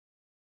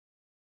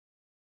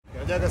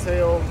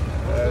안녕하세요.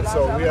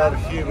 So we are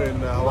here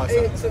in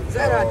Hawassa.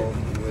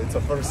 It's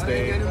a first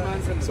day.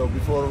 So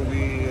before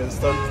we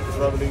start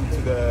traveling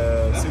to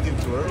the city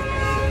tour,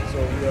 so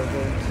we are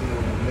going to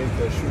make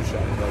a shoe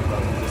shine right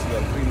now because we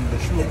are cleaning the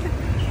shoe.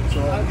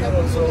 So here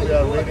also we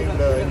are waiting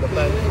in the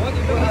bank.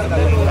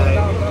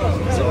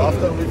 So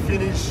after we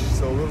finish,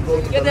 so we'll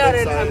go to the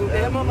left side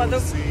and we'll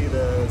see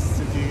the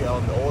city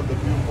on all the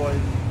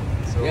viewpoint.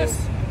 So yes,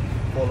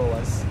 follow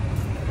us.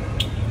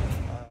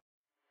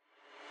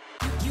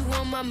 You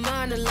on my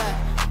mind a lot.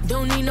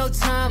 Don't need no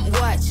time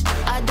watch.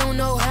 I don't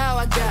know how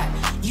I got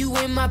you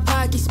in my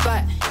pocket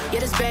spot.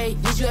 Yeah, that's babe,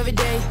 need you every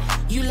day.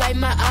 You like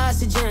my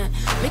oxygen,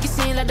 make it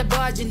seem like the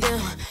barging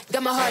down.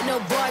 Got my heart no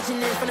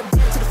barging in. From the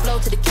bed to the floor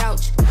to the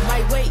couch.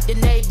 Might wake the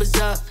neighbors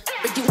up,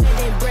 break you in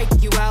then break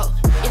you out.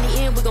 In the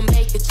end we gon'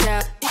 make a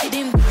child.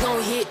 Then we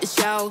gon' hit the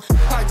show.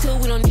 Part 2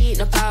 we don't need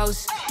no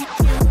pause.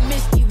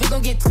 Misty, we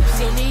gon' get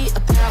tipsy, don't need a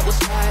power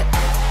slide.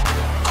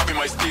 Copy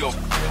my steel.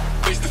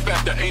 Face the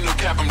fact that ain't no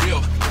cap, I'm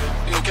real.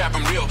 Ain't no cap,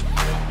 I'm real.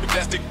 The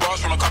plastic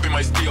bars from a copy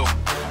my steel.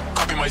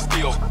 Copy my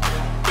steel.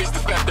 Face the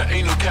fact that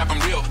ain't no cap, I'm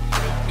real.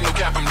 Ain't no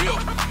cap, I'm real.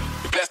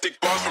 The plastic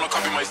bars from a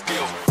copy my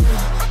steel.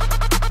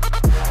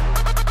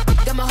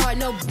 Got my heart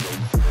no.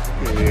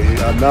 Okay,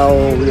 now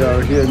we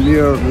are here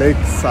near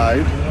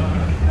lakeside.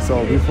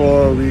 So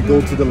before we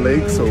go to the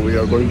lake, so we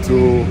are going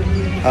to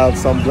have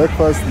some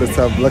breakfast. Let's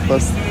have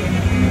breakfast.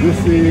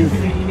 This is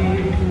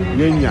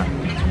Yenya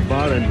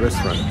Bar and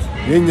Restaurant.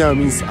 Yenya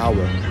means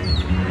our.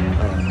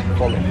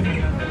 Follow.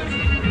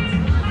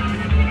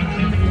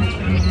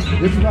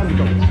 Which one you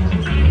go?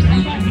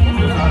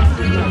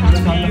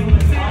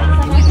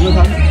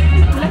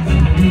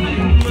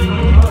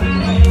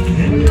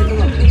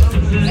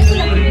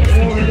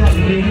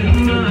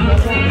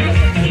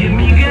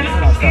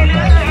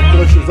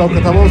 እዛው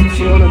ከተማ ውስጥ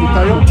ስለሆነ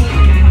የሚታየው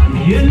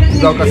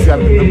እዛው ቀስ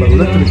ያለ ነበር።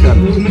 ሁለት ልክ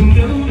ያለ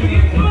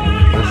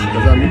እሺ፣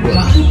 ከዛ የሚጎራ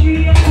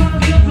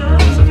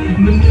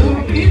ምን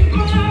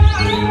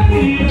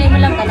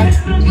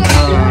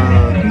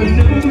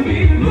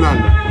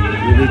አለ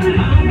የቤቱ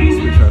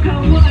ስፔሻል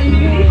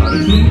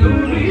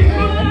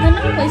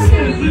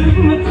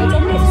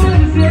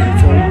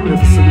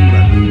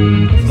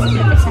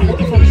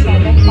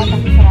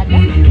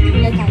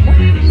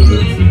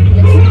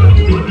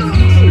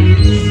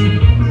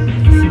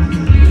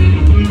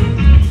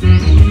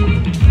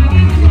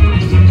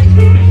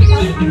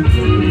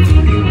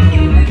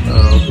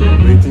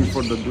waiting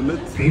for the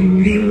dulet.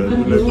 We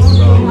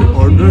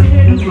ordered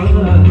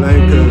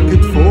like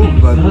kitfo,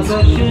 but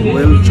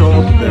well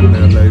chopped and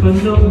like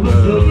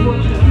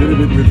little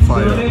bit with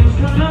fire.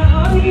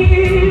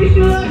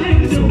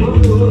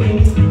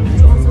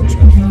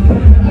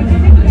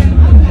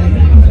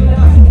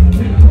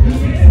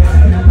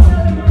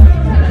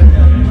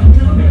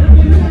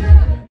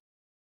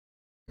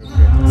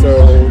 So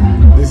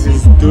this is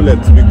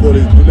dulet. We call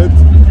it dulet.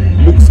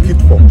 Looks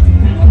kitfo,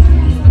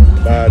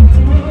 but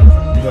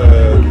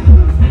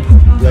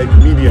like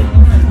medium,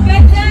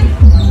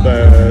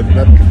 but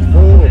not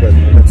full, but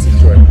let's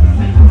enjoy.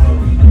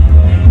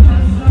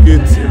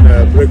 Good in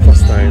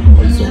breakfast time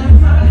also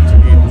to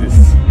eat this.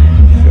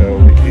 So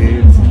we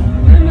eat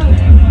and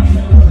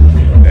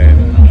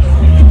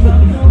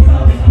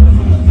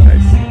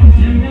nice.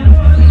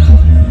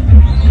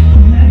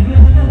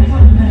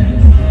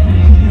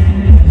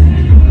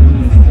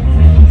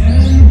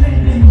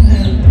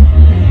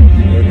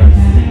 Very nice.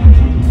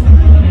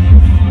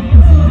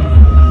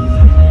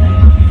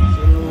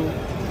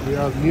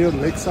 Near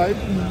lakeside,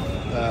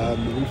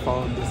 and we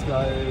found this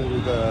guy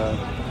with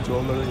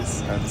jewelries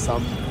and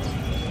some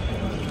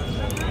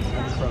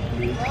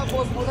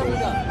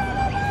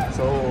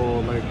so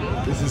like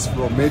this is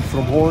made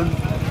from horn,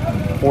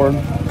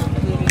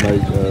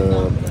 like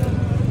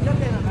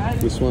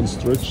this one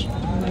stretch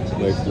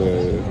like the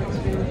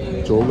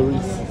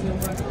jewelries,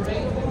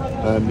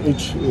 and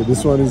each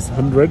this one is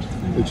 100,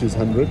 which is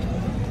 100,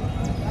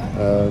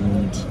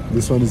 and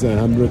this one is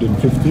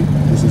 150.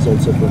 This is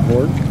also from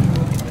horn.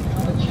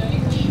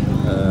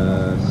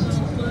 And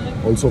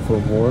also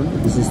from horn,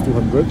 this is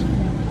 200,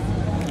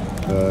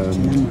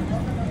 and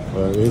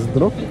is it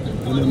no?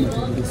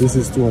 This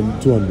is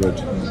 200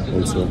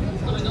 also.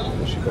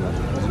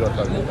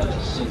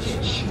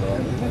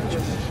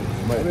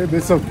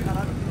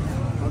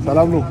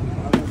 Salam no.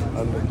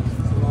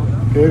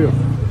 Here,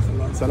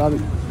 salami.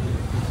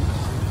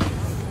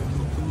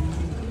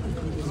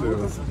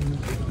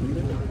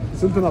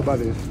 Something about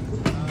it.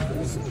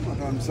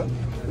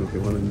 Okay,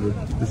 100.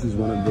 This is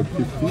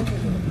 150.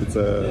 It's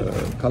a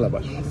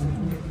calabash.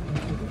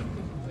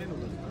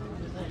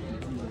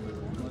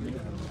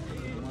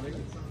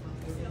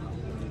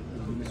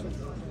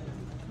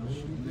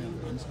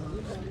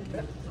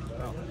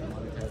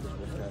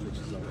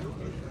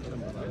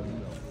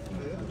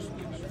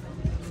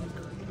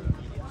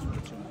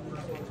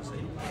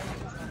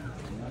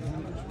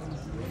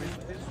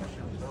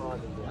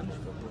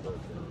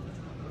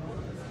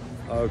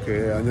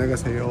 Okay,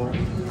 안녕하세요.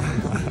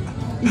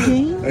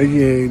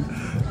 Again,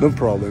 no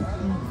problem.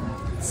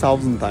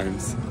 1,000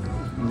 times.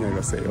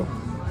 안녕하세요.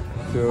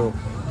 So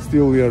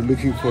still we are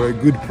looking for a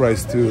good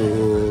price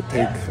to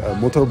take a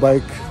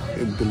motorbike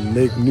in the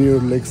lake, near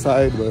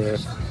lakeside where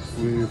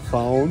we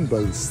found,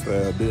 but it's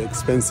a bit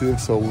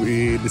expensive, so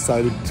we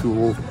decided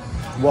to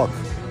walk.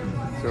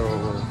 So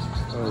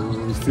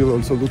we're still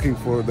also looking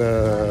for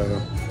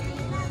the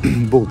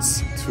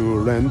boats to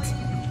rent,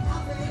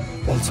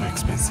 also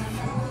expensive.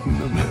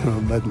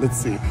 But let's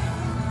see,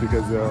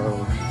 because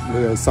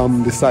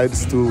some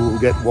decides to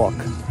get walk.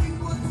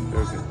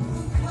 Okay,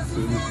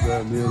 so this is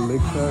near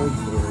lakeside,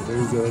 so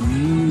there's a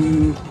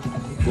new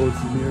boat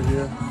near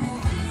here.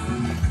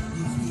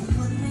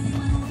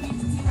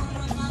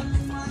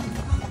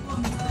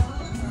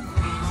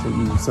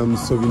 Some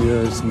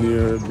souvenirs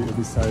near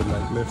the side,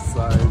 like left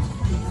side.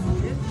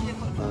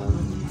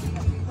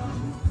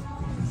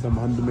 Some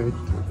handmade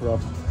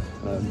craft.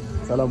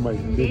 Salam mai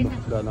deno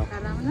dana.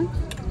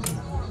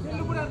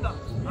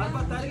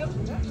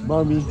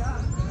 Mami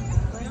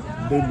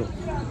deno.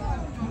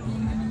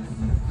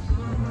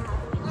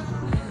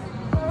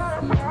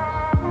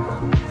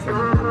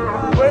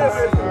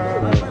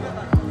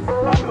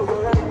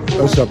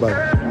 Shabbat.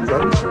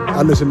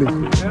 Allah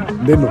shalom.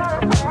 Deno.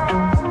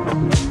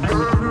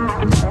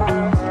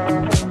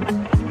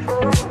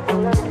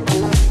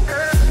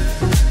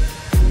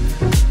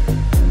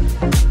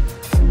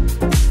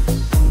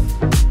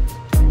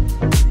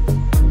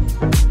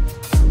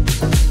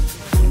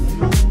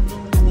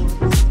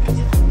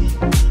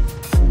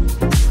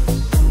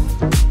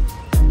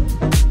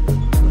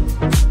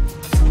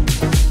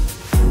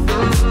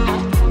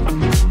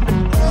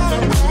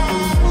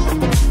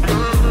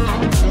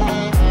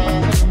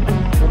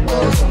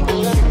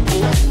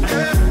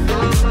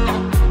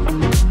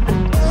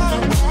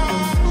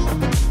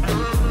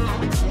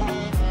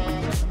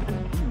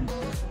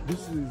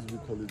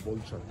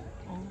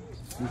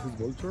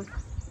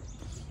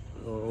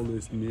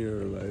 Always near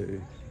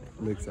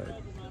lakeside,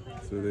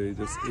 so they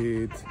just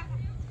ate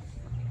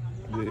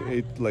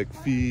like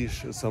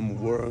fish,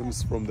 some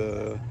worms from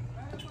the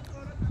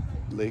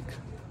lake,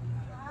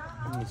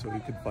 so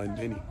you could find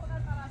many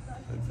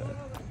inside.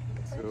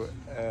 So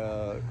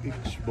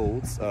each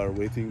boats are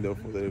waiting there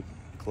for the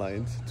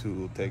client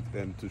to take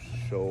them to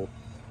show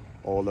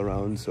all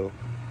around, so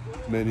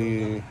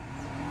many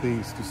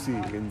things to see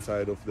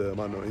inside of the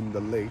mano in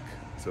the lake.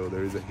 So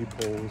there is a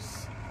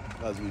hippos,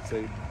 as we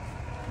say.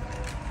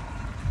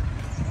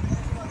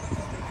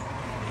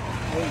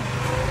 So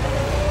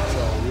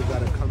we've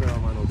got a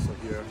cameraman also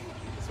here,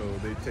 so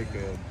they take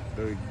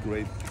very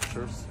great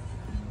pictures.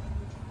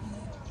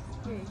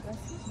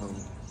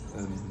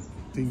 And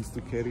things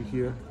to carry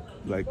here,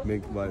 like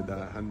made by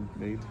the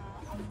handmade.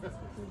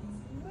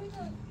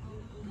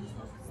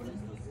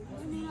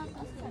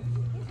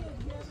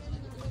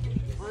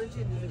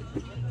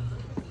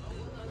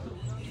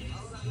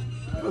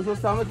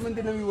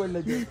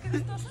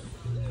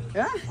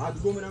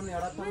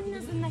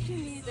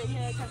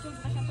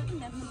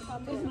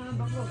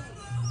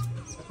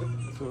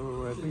 So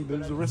I think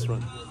there's a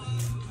restaurant.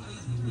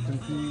 You can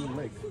see the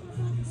lake.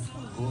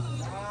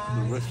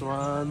 The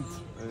restaurant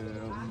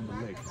and the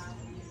lake.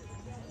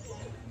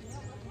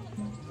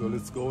 So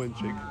let's go and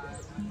check.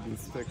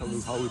 Let's take a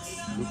look how it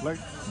looks like.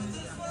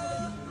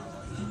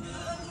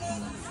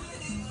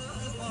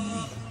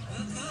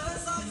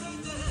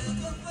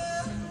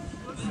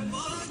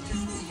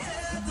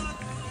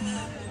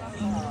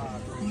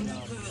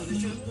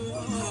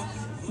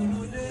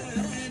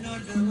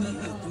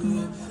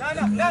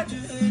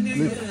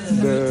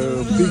 The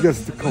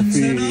biggest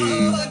coffee.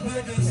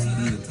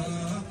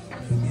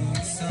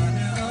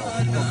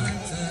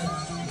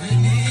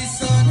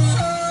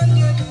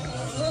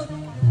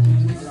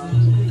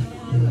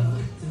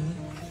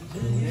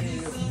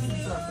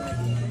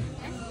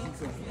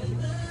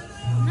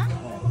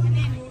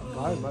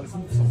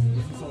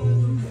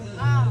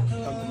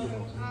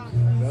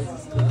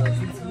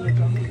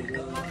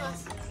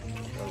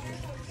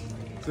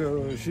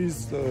 So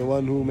she's the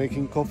one who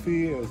making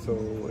coffee, so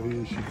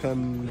she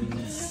can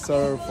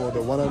serve for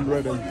the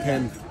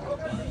 110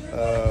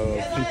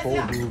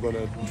 people who are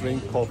gonna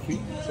drink coffee.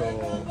 So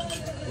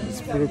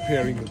it's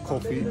preparing the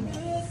coffee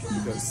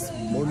because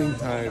morning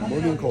time,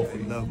 morning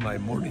coffee. Love my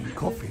morning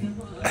coffee.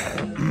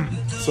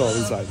 So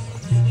inside.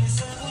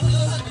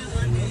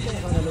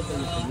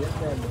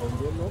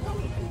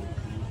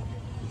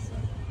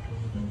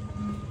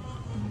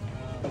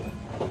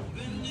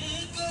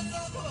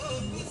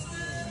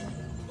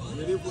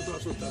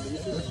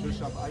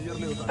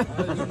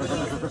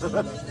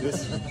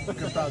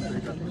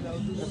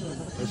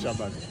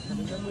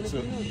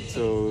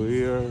 So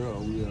here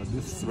we are.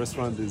 This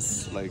restaurant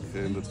is like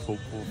in the top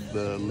of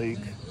the lake.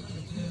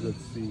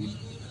 Let's see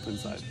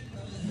inside.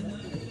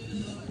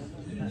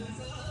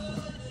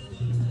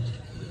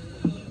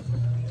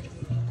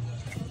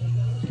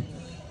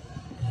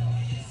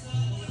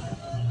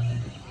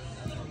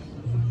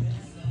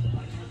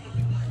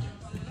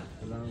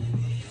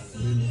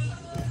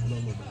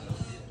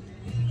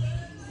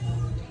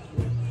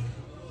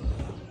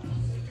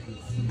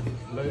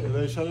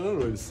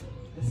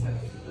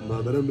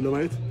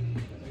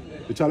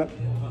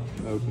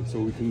 Okay, so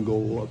we can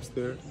go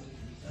upstairs.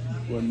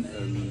 One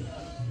and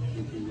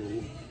you can go.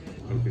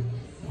 Okay,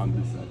 on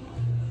this side.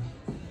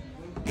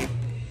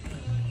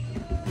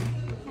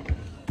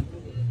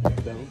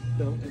 Down,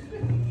 down.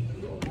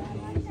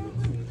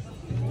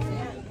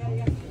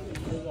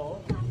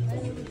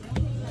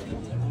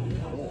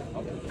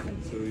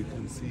 So you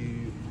can see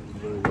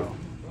very well.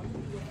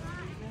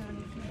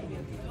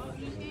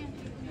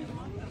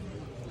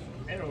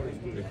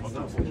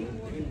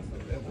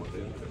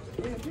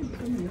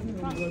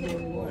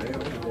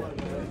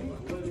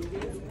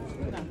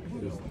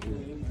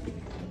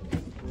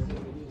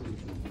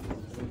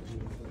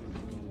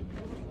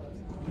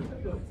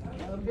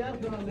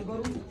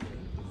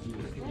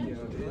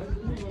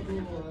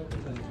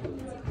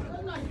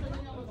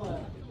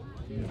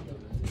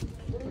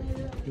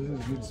 This is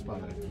a good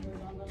spot, I think,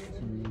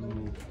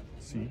 to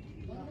see.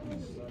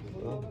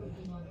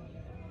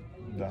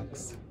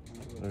 Ducks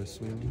are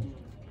swimming,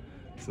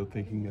 so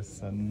taking a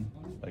sun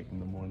like in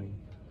the morning.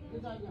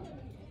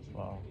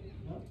 Wow.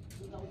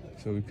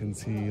 So we can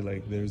see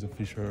like there's a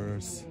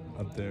fishers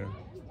up there,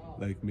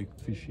 like make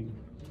fishing.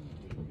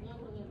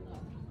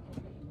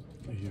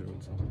 Here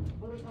also.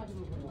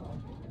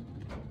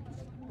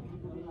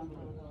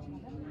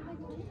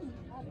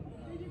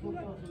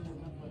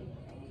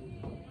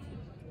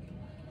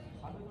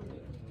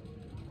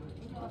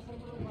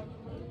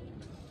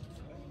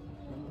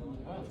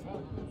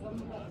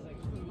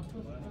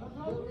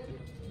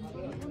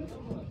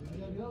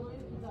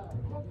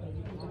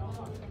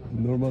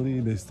 Normally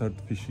they start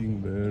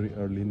fishing very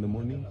early in the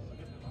morning,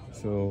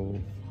 so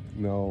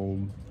now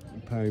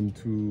time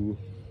to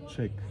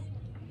check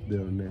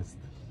their nest,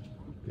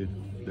 if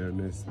their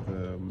nest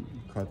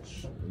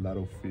catch a lot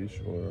of fish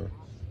or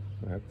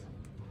not.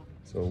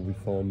 So we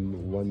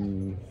found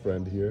one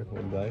friend here,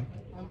 one guy,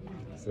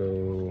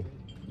 so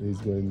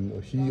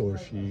he or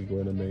she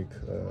going to make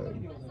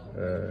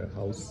a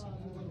house.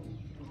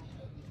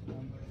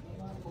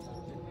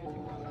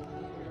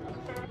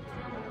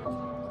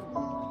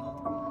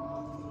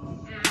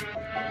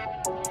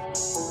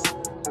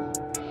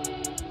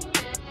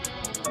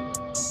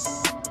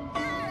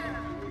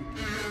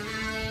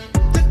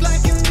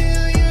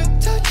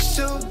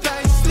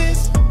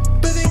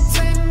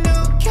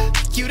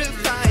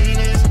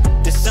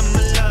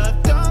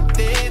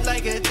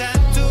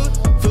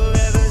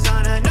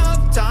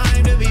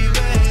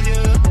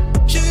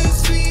 Sugar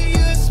sweet,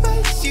 you're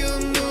spice, you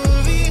move.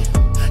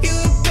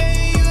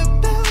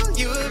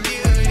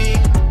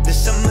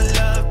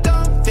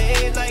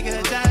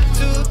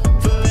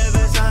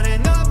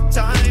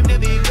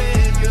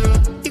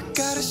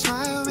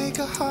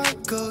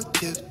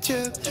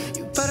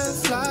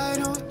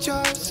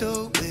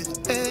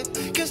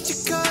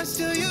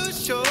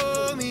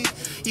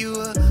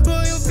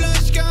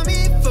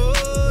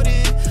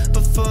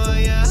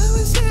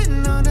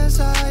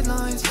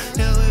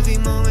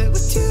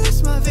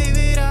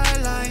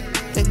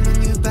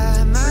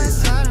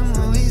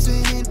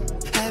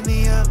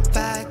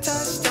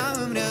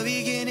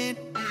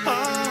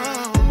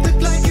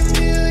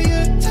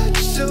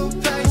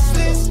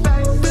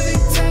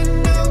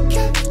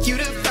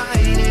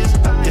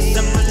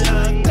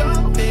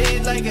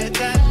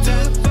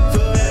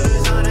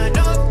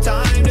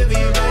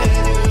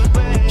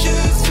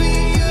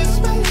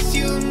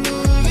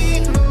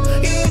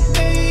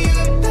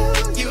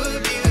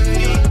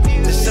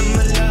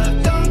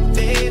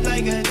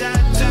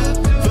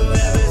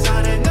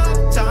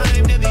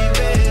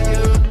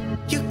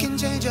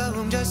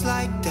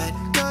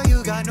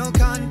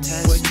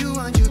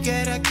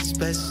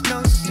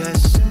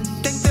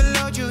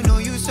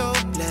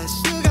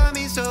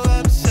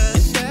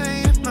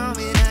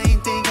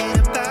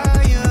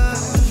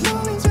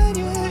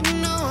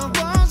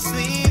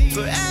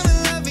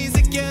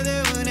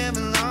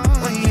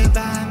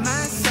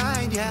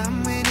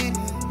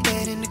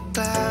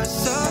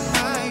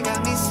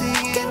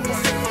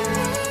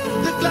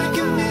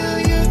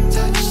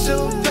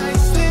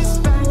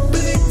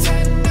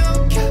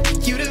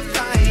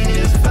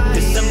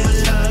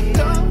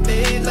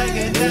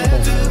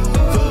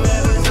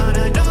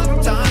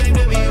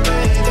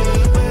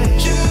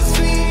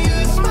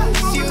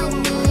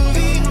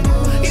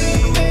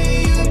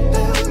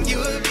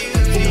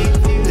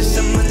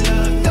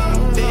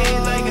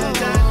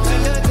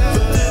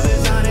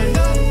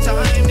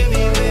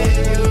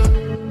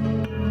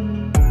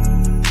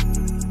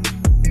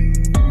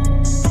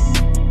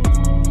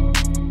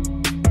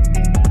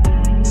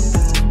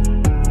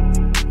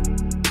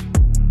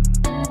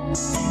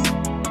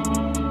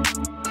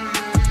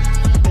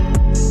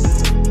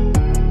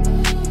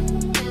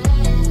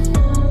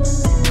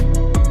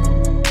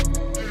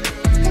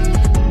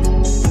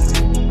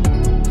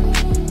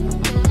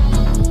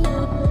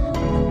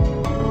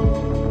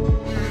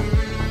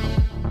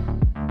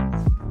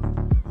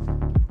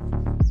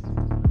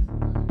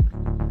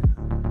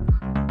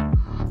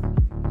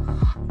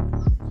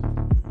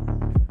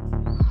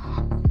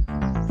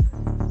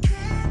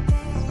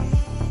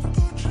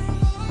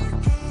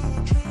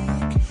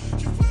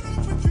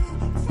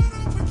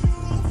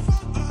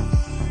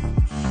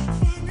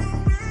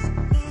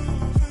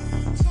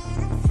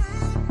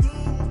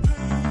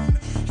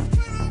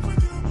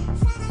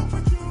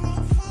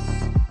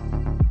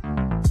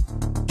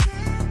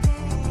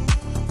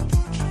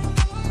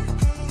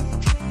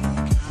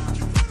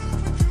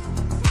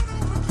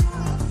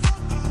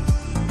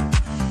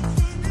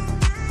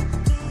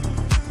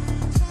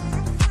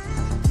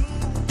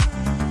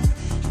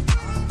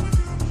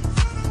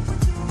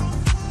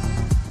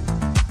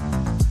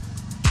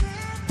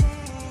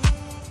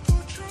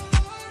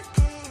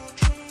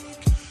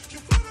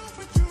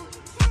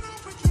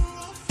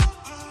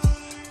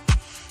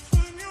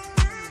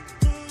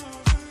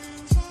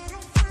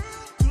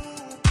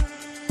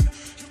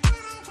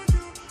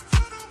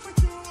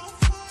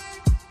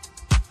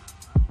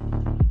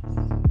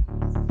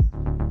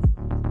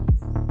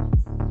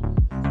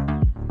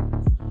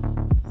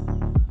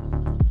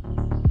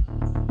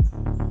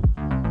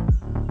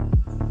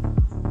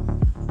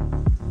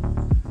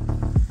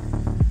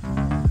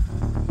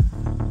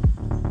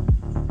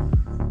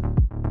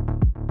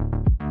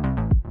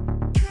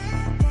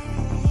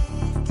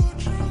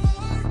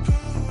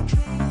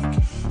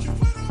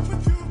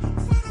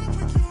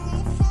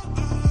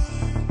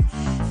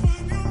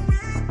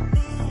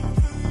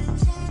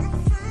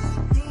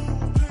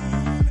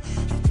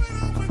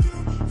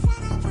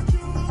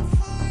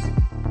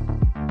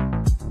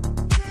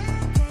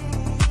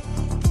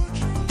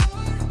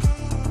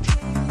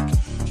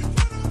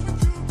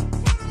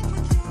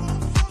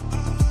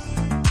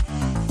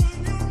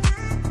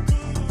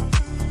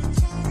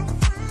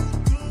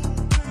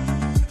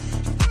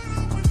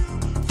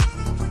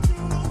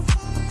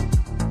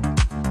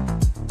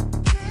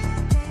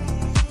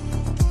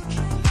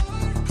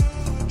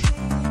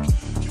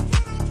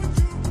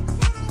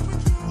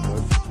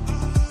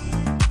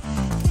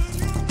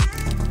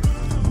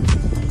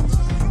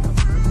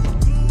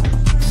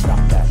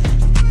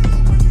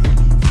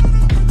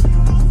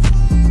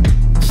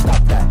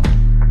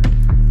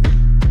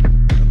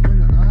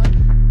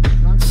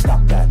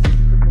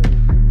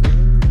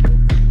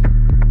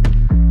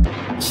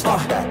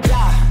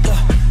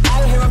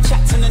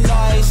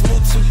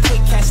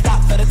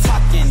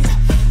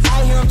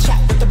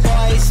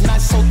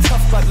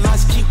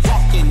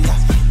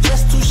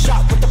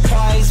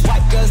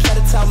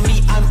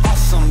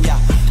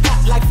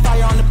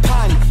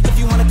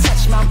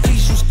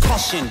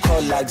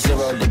 like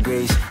 0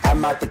 degrees.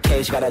 I'm out the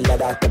cage, gotta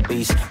let out the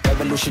beast.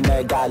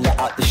 Revolutionary, gotta let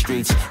out the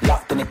streets.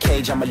 Locked in a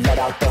cage, I'ma let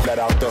out the.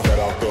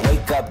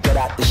 Wake up, get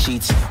out the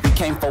sheets. We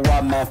came for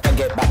war, man,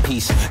 forget about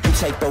peace. You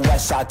take the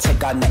west, I'll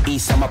take on the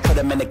east. I'ma put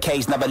him in the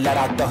cage, never let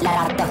out the.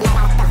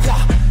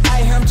 Yeah,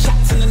 I hear him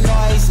chatting the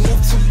noise.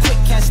 Move too quick,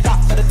 can't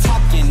stop for the